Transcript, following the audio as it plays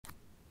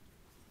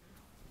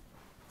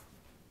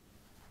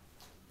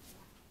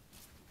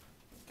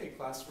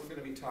class, we're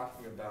going to be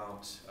talking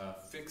about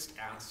fixed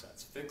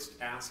assets. Fixed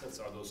assets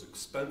are those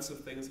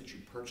expensive things that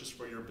you purchase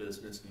for your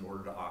business in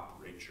order to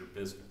operate your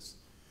business.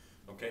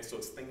 Okay, so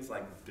it's things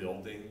like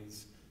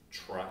buildings,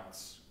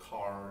 trucks,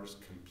 cars,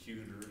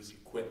 computers,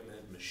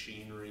 equipment,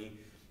 machinery,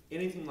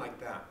 anything like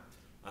that.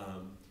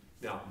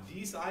 Now,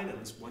 these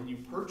items, when you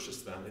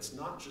purchase them, it's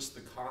not just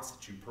the cost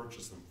that you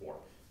purchase them for.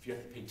 If you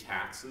have to pay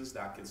taxes,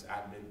 that gets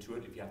added into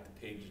it. If you have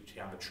to pay to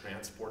have it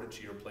transported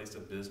to your place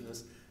of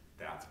business,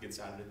 that gets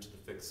added into the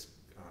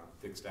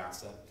fixed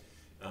asset.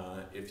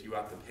 If you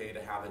have to pay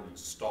to have it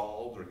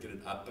installed or get it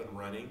up and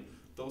running,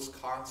 those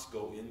costs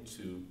go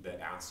into the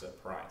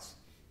asset price.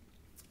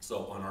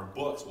 So on our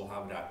books, we'll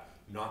have that,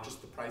 not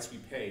just the price we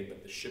pay,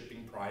 but the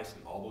shipping price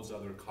and all those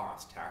other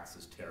costs,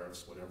 taxes,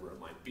 tariffs, whatever it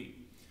might be.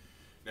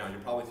 Now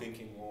you're probably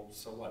thinking, well,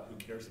 so what? Who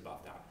cares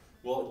about that?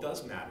 Well, it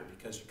does matter,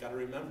 because you've got to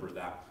remember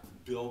that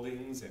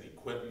buildings and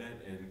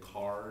equipment and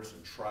cars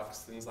and trucks,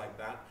 things like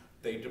that,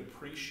 they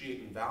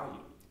depreciate in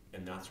value.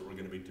 And that's what we're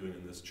going to be doing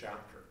in this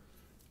chapter.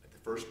 The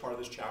first part of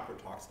this chapter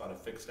talks about a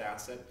fixed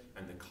asset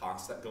and the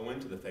costs that go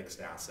into the fixed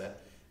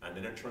asset. And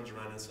then it turns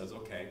around and says,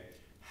 okay,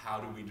 how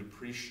do we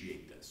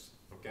depreciate this?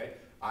 Okay,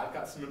 I've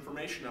got some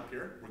information up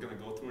here. We're going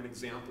to go through an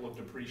example of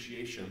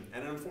depreciation.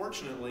 And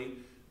unfortunately,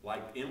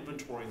 like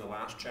inventory in the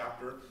last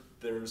chapter,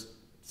 there's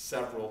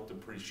several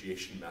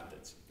depreciation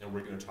methods. And we're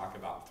going to talk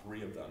about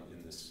 3 of them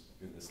in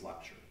this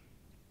lecture.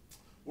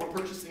 We're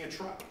purchasing a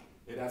truck.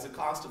 It has a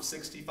cost of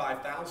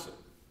 $65,000.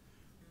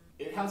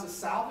 It has a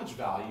salvage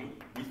value.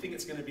 We think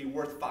it's going to be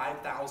worth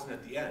 $5,000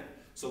 at the end.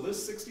 So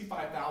this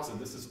 $65,000,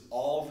 this is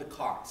all the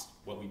cost.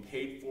 What we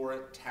paid for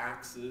it,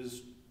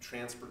 taxes,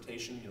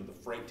 transportation, the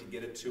freight to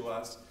get it to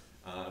us.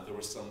 There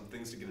were some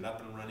things to get it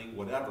up and running,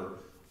 whatever.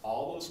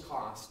 All those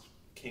costs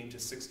came to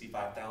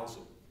 $65,000.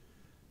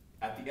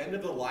 At the end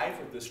of the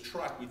life of this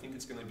truck, we think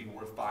it's going to be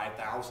worth $5,000.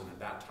 At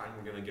that time,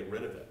 we're going to get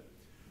rid of it.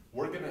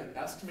 We're going to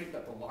estimate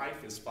that the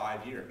life is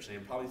 5 years. And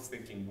you're probably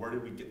thinking, where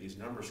did we get these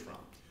numbers from?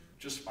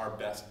 Just our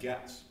best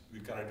guess.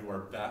 We've got to do our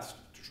best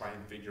to try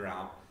and figure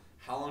out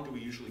how long do we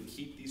usually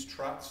keep these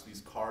trucks,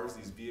 these cars,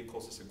 these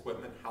vehicles, this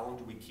equipment. How long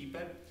do we keep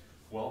it?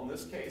 Well, in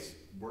this case,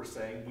 we're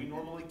saying we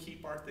normally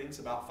keep our things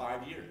about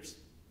 5 years,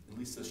 at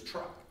least this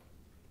truck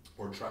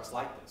or trucks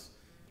like this.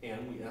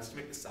 And we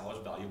estimate the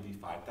salvage value to be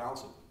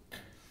 $5,000.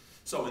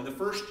 So in the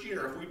first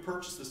year, if we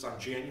purchase this on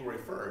January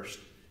 1st,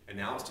 and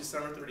now it's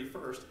December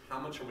 31st, how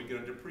much are we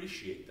going to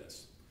depreciate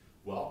this?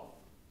 Well,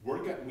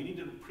 we need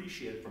to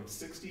depreciate it from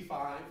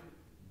 65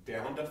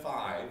 down to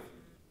 5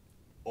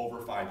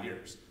 over 5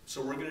 years.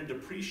 So we're going to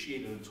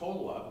depreciate a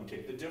total of, we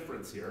take the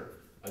difference here,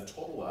 a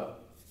total of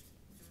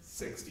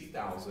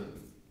 $60,000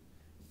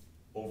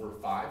 over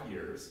 5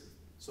 years.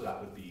 So that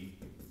would be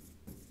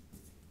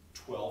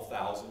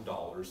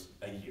 $12,000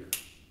 a year.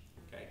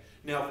 Okay.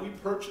 Now if we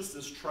purchase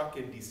this truck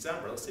in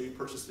December, let's say we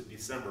purchased it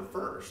December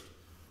 1st,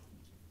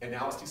 and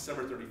now it's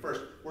December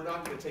 31st, we're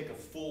not going to take a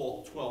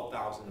full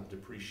 $12,000 of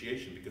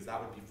depreciation, because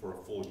that would be for a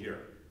full year.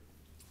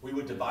 We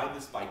would divide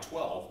this by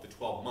 12, the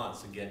 12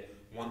 months, and get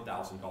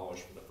 $1,000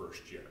 for the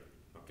first year.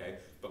 Okay?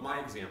 But my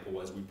example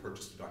was we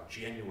purchased it on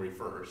January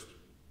 1st.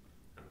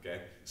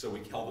 Okay? So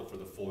we held it for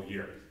the full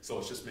year. So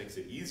it just makes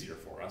it easier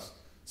for us.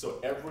 So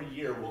every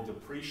year we'll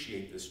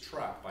depreciate this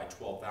truck by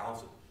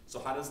 $12,000. So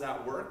how does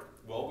that work?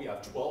 Well, we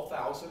have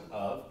 $12,000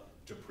 of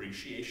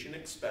depreciation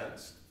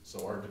expense.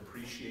 So our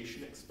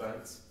depreciation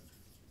expense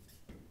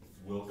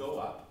will go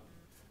up.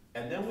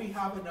 And then we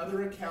have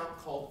another account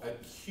called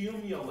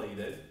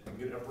accumulated, I'm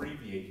going to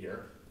abbreviate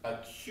here,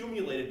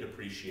 accumulated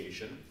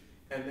depreciation.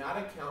 And that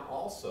account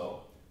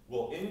also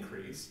will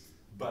increase,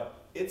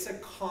 but it's a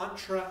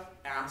contra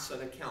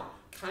asset account,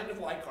 kind of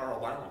like our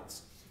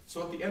allowance.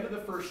 So at the end of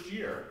the first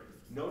year,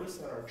 notice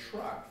that our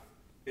truck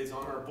is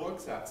on our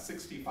books at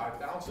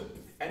 $65,000,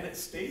 and it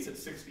stays at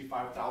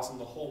 $65,000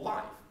 the whole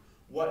life.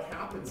 What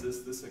happens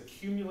is this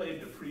accumulated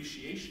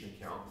depreciation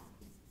account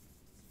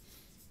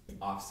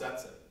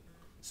offsets it.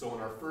 So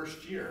in our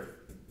first year,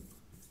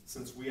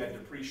 since we had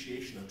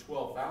depreciation of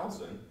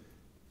 $12,000,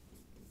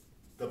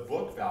 the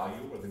book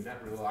value, or the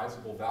net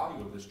realizable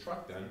value of this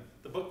truck then,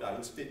 the book value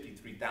is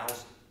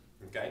 $53,000,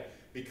 okay?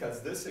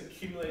 Because this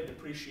accumulated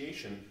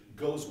depreciation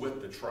goes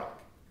with the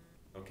truck,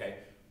 okay?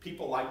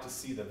 People like to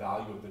see the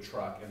value of the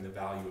truck and the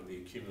value of the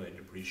accumulated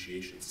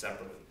depreciation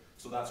separately.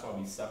 So that's why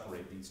we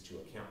separate these 2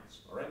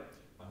 accounts, all right?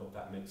 I hope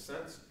that makes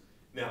sense.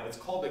 Now, it's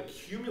called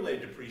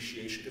accumulated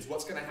depreciation because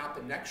what's going to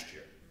happen next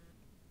year?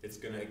 It's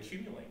going to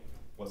accumulate.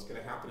 What's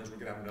going to happen is we're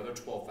going to have another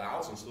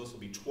 $12,000, so this will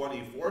be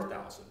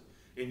 $24,000.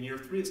 In year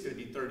 3, it's going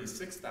to be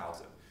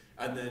 $36,000,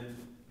 and then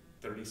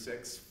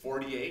 36,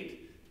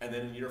 48, and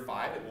then in year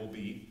 5, it will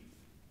be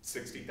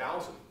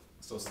 $60,000.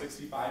 So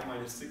 65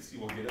 minus 60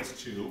 will get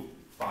us to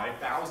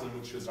 $5,000,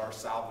 which is our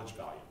salvage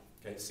value.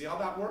 Okay, see how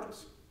that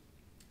works?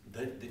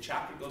 The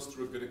chapter goes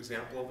through a good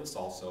example of this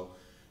also.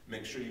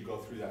 Make sure you go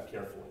through that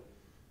carefully.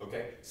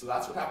 Okay, so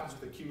that's what happens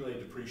with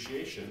accumulated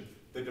depreciation.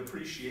 The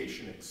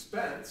depreciation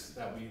expense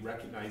that we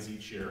recognize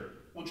each year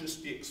will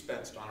just be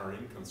expensed on our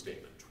income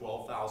statement,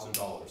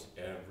 $12,000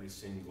 every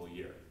single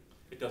year.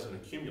 It doesn't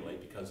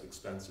accumulate because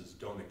expenses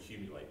don't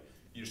accumulate.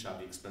 You just have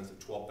the expense of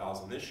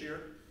 $12,000 this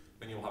year,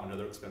 then you'll have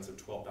another expense of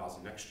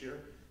 $12,000 next year,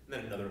 and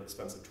then another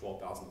expense of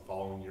 $12,000 the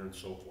following year, and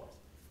so forth.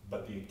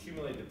 But the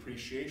accumulated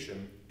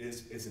depreciation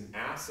is an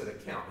asset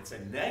account. It's a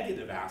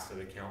negative asset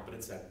account, but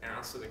it's an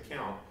asset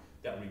account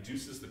that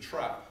reduces the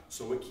truck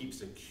so it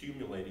keeps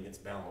accumulating its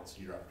balance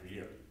year after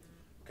year.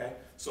 Okay?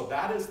 So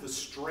that is the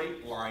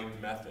straight line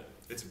method.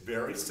 It's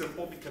very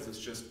simple because it's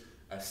just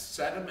a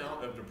set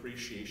amount of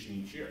depreciation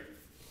each year.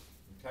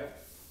 Okay?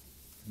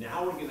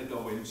 Now we're going to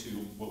go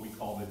into what we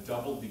call the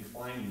double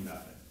declining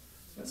method.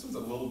 This one's a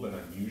little bit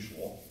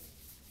unusual.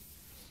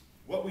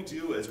 What we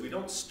do is we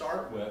don't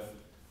start with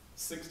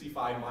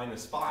 65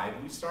 minus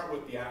 5, we start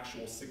with the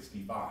actual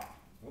 65.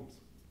 Whoops.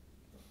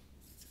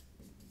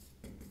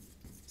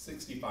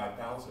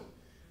 65,000.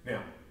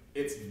 Now,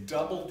 it's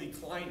double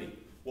declining.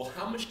 Well,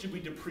 how much did we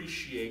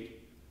depreciate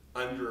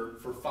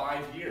for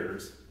 5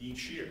 years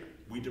each year?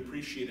 We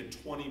depreciated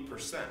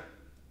 20%,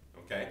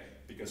 okay?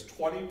 Because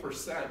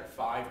 20%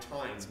 5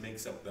 times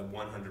makes up the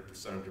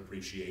 100% of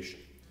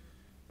depreciation,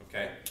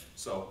 okay?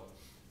 So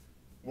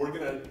we're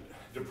gonna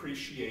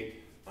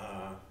depreciate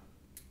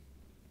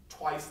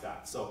twice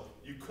that. So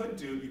you could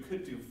do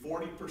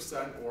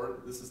 40%,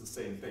 or this is the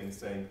same thing,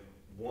 saying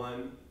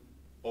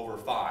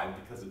 1/5,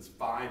 because it's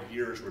 5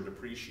 years we're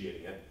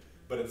depreciating it,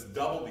 but it's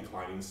double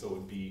declining, so it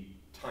would be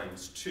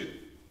times 2.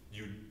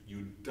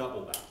 You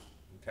double that,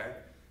 okay?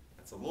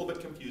 That's a little bit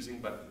confusing,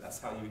 but that's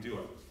how you do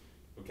it.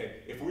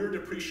 Okay, if we were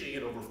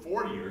depreciating it over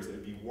 4 years, it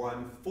would be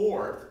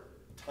 1/4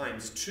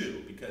 times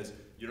 2, because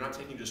you're not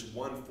taking just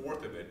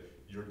 1/4 of it,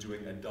 you're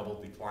doing a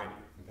double declining,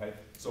 okay?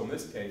 So in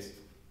this case,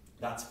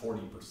 that's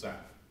 40%,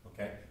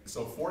 okay?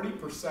 So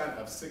 40%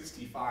 of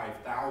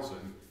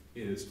 65,000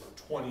 is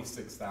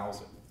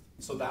 26,000.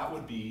 So that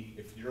would be,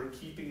 if you're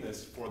keeping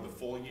this for the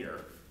full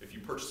year, if you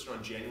purchased it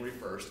on January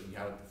 1st and you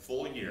have it the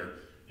full year,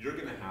 you're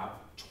gonna have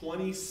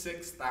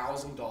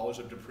 $26,000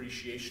 of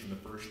depreciation the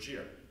first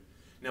year.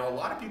 Now, a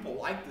lot of people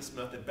like this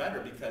method better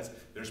because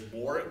there's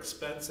more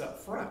expense up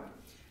front.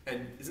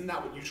 And isn't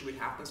that what usually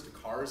happens to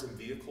cars and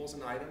vehicles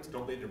and items?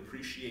 Don't they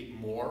depreciate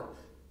more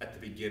at the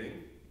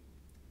beginning?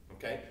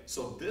 Okay,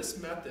 so this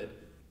method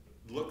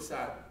looks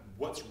at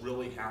what's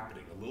really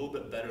happening a little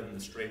bit better than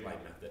the straight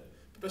line method.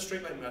 But the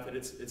straight line method,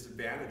 its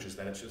advantage is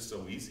that it's just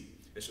so easy.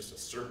 It's just a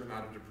certain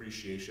amount of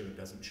depreciation that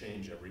doesn't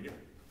change every year.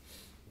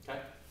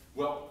 Okay,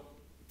 well,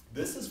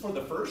 this is for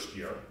the first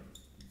year.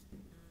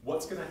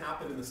 What's going to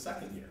happen in the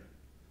second year?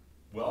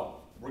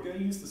 Well, we're going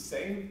to use the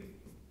same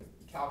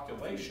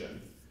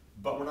calculation,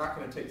 but we're not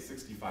going to take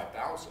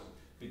 65,000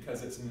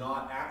 because it's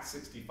not at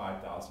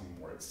 65,000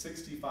 anymore. It's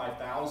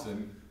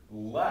 65,000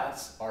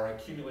 less our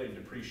accumulated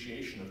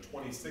depreciation of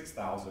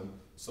 26,000,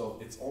 so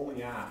it's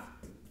only at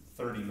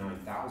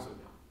 39,000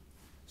 now.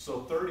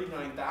 So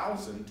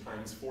 39,000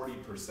 times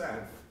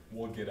 40%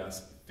 will get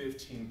us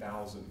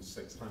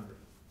 15,600.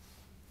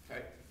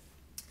 Okay?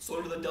 So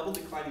under the double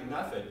declining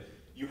method,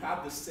 you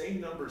have the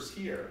same numbers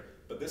here,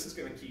 but this is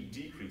going to keep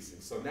decreasing.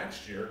 So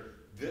next year,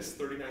 this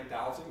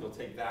 39,000, you'll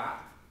take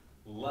that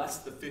less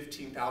the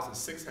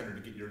 15,600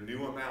 to get your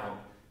new amount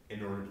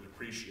in order to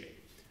depreciate.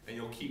 And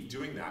you'll keep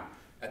doing that.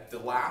 At the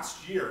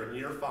last year, in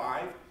year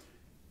 5,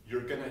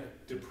 you're going to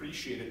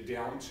depreciate it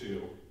down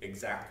to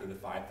exactly the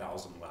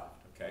 5,000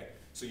 left, okay?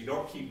 So you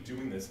don't keep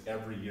doing this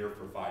every year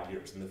for 5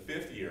 years. In the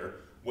 5th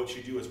year, what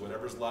you do is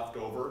whatever's left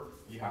over,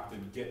 you have to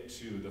get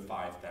to the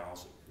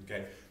 5,000,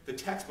 okay? The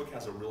textbook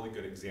has a really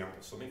good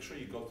example, so make sure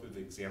you go through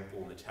the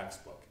example in the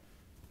textbook,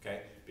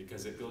 okay?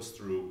 Because it goes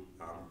through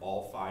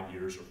all 5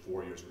 years or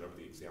 4 years, whatever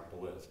the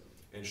example is,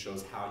 and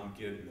shows how you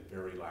get it in the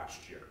very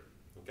last year,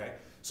 okay?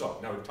 So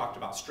now we've talked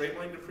about straight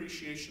line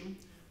depreciation.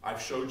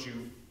 I've showed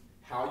you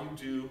how you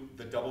do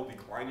the double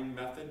declining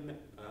method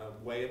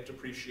way of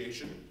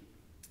depreciation.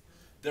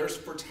 There's,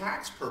 for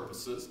tax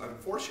purposes,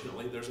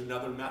 unfortunately, there's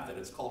another method.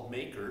 It's called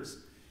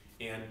makers,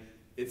 and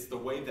it's the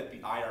way that the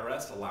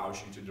IRS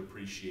allows you to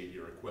depreciate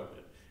your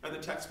equipment. And the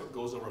textbook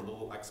goes over a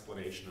little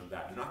explanation of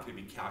that. You're not going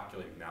to be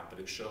calculating that, but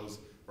it shows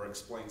or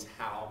explains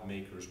how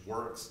makers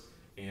works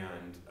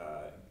and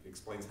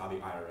explains how the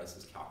IRS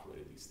has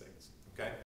calculated these things. Okay?